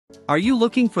Are you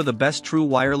looking for the best true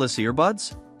wireless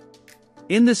earbuds?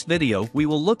 In this video we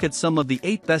will look at some of the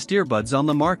 8 best earbuds on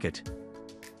the market.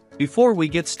 Before we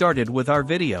get started with our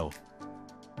video,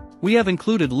 we have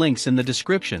included links in the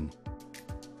description.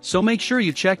 So make sure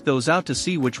you check those out to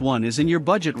see which one is in your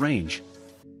budget range.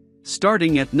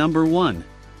 Starting at number 1.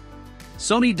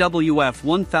 Sony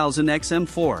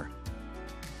WF-1000XM4.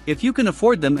 If you can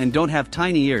afford them and don't have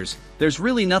tiny ears, there's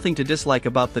really nothing to dislike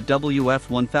about the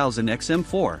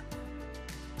WF-1000XM4.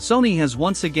 Sony has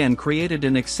once again created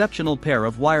an exceptional pair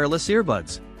of wireless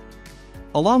earbuds.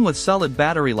 Along with solid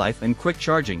battery life and quick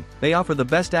charging, they offer the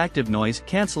best active noise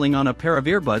cancelling on a pair of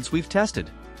earbuds we've tested.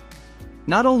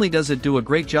 Not only does it do a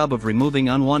great job of removing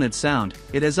unwanted sound,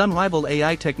 it has unrivaled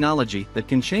AI technology that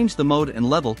can change the mode and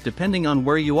level depending on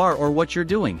where you are or what you're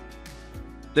doing.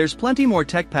 There's plenty more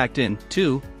tech packed in,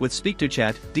 too, with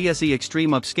speak-to-chat, DSE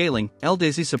extreme upscaling,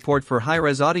 LDAC support for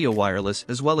high-res audio wireless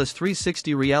as well as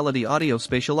 360 reality audio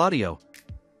spatial audio.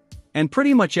 And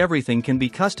pretty much everything can be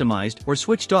customized or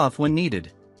switched off when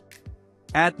needed.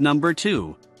 At number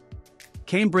 2.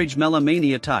 Cambridge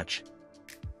Melamania Touch.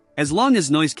 As long as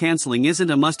noise cancelling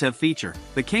isn't a must-have feature,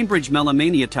 the Cambridge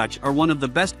Melamania Touch are one of the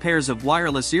best pairs of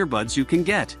wireless earbuds you can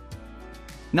get.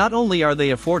 Not only are they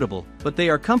affordable, but they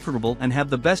are comfortable and have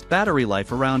the best battery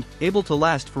life around, able to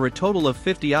last for a total of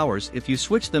 50 hours if you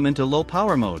switch them into low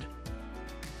power mode.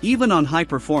 Even on high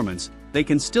performance, they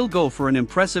can still go for an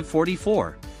impressive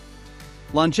 44.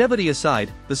 Longevity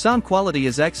aside, the sound quality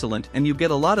is excellent and you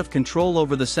get a lot of control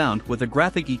over the sound with a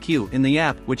graphic EQ in the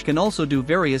app which can also do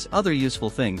various other useful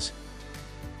things.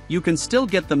 You can still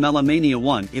get the Melamania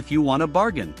one if you want a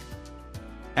bargain.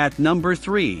 At number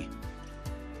 3.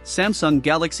 Samsung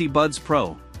Galaxy Buds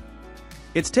Pro.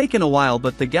 It's taken a while,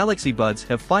 but the Galaxy Buds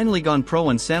have finally gone pro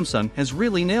and Samsung has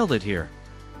really nailed it here.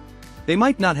 They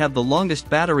might not have the longest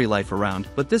battery life around,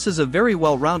 but this is a very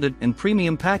well-rounded and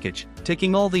premium package,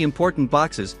 ticking all the important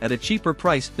boxes at a cheaper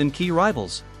price than key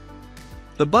rivals.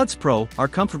 The Buds Pro are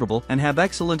comfortable and have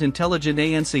excellent intelligent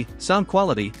ANC sound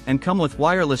quality and come with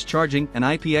wireless charging and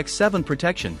IPX7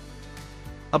 protection.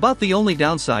 About the only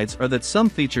downsides are that some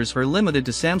features are limited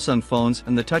to Samsung phones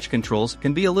and the touch controls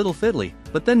can be a little fiddly,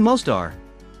 but then most are.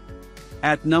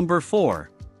 At number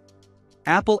 4.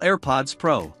 Apple AirPods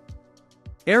Pro.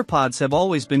 AirPods have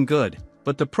always been good,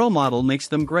 but the Pro model makes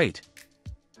them great.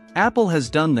 Apple has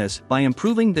done this by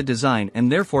improving the design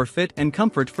and therefore fit and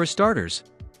comfort for starters.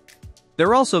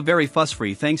 They're also very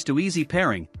fuss-free thanks to easy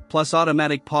pairing, plus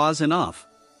automatic pause and off.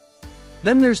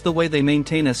 Then there's the way they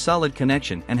maintain a solid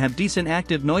connection and have decent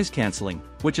active noise cancelling,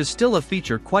 which is still a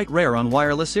feature quite rare on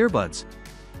wireless earbuds.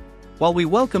 While we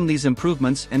welcome these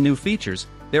improvements and new features,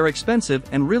 they're expensive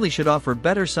and really should offer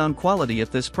better sound quality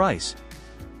at this price.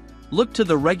 Look to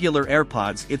the regular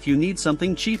AirPods if you need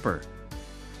something cheaper.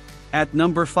 At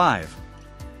number 5.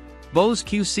 Bose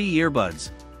QC Earbuds.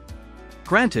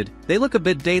 Granted, they look a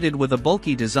bit dated with a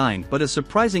bulky design, but a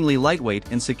surprisingly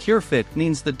lightweight and secure fit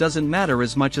means that doesn't matter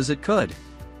as much as it could.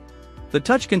 The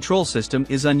touch control system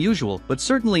is unusual but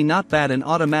certainly not bad, and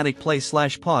automatic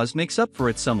play/pause makes up for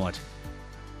it somewhat.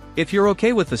 If you're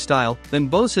okay with the style, then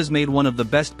Bose has made one of the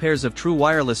best pairs of true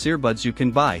wireless earbuds you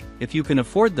can buy, if you can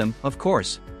afford them, of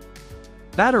course.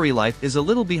 Battery life is a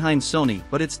little behind Sony,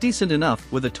 but it's decent enough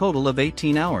with a total of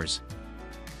 18 hours.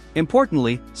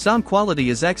 Importantly, sound quality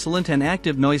is excellent and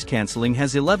active noise cancelling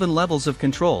has 11 levels of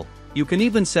control. You can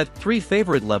even set 3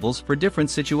 favorite levels for different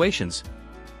situations.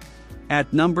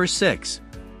 At number 6.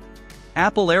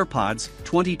 Apple AirPods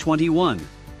 2021.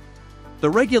 The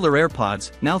regular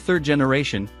AirPods, now 3rd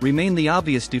generation, remain the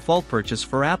obvious default purchase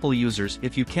for Apple users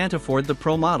if you can't afford the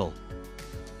Pro model.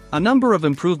 A number of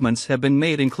improvements have been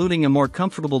made, including a more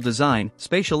comfortable design,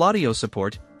 spatial audio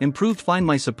support, improved Find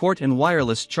My support and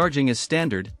wireless charging as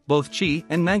standard, both Qi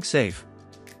and MagSafe.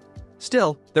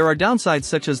 Still, there are downsides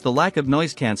such as the lack of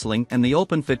noise cancelling, and the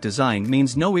open-fit design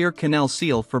means no ear canal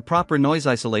seal for proper noise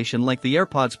isolation like the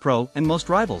AirPods Pro and most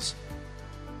rivals.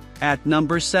 At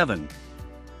number 7.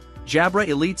 Jabra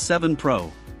Elite 7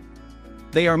 Pro.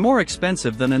 They are more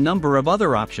expensive than a number of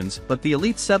other options, but the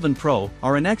Elite 7 Pro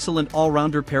are an excellent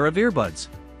all-rounder pair of earbuds.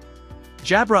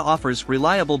 Jabra offers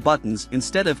reliable buttons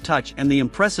instead of touch, and the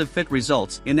impressive fit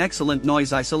results in excellent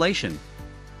noise isolation.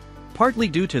 Partly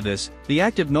due to this, the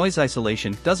active noise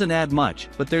isolation doesn't add much,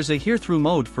 but there's a hear-through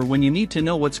mode for when you need to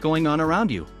know what's going on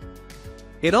around you.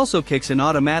 It also kicks in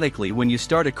automatically when you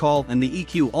start a call, and the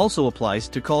EQ also applies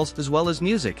to calls as well as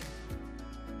music.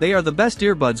 They are the best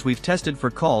earbuds we've tested for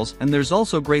calls, and there's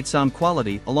also great sound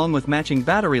quality along with matching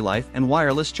battery life and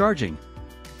wireless charging.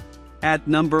 At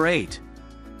number 8.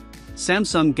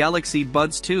 Samsung Galaxy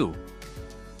Buds 2.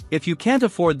 If you can't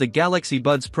afford the Galaxy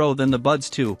Buds Pro, then the Buds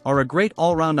 2 are a great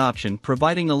all-round option,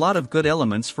 providing a lot of good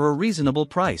elements for a reasonable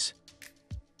price.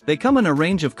 They come in a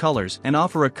range of colors and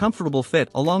offer a comfortable fit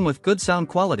along with good sound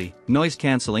quality, noise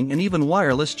cancelling and even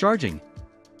wireless charging.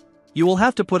 You will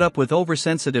have to put up with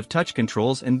oversensitive touch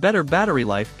controls, and better battery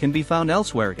life can be found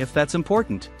elsewhere if that's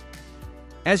important.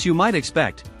 As you might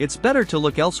expect, it's better to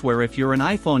look elsewhere if you're an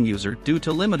iPhone user due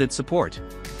to limited support.